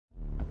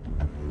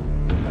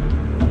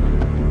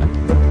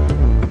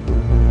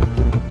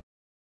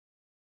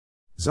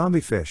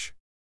Zombie fish.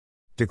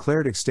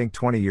 Declared extinct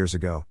 20 years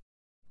ago.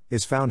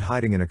 Is found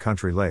hiding in a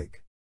country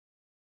lake.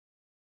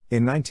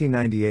 In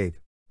 1998,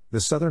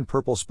 the southern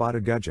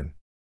purple-spotted gudgeon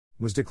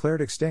was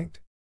declared extinct.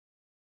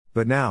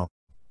 But now,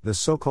 the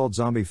so-called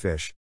zombie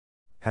fish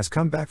has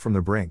come back from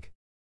the brink,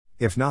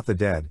 if not the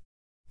dead,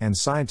 and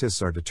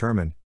scientists are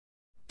determined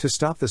to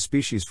stop the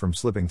species from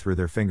slipping through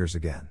their fingers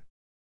again.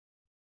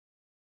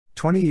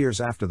 20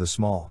 years after the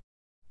small,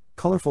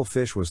 colourful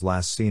fish was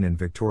last seen in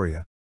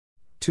Victoria,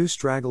 2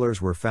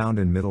 stragglers were found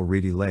in Middle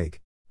Reedy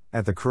Lake,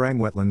 at the Kerang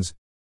wetlands,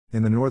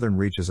 in the northern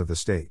reaches of the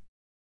state.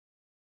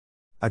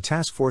 A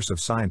task force of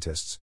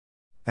scientists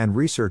and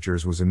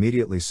researchers was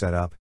immediately set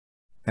up,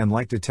 and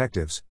like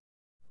detectives,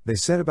 they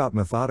set about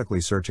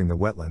methodically searching the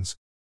wetlands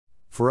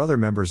for other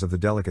members of the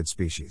delicate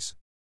species.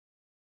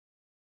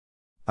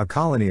 A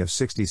colony of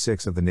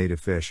 66 of the native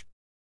fish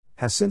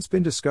has since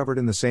been discovered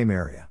in the same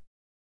area.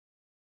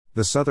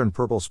 The southern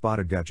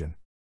purple-spotted gudgeon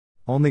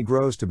only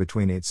grows to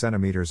between 8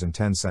 centimeters and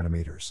 10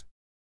 centimeters.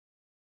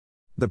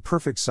 The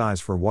perfect size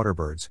for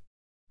waterbirds,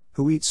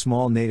 who eat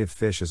small native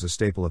fish as a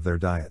staple of their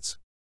diets.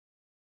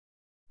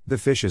 The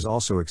fish is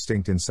also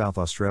extinct in South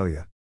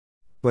Australia,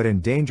 but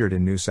endangered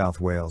in New South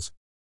Wales,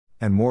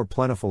 and more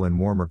plentiful in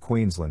warmer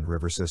Queensland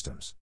river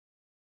systems.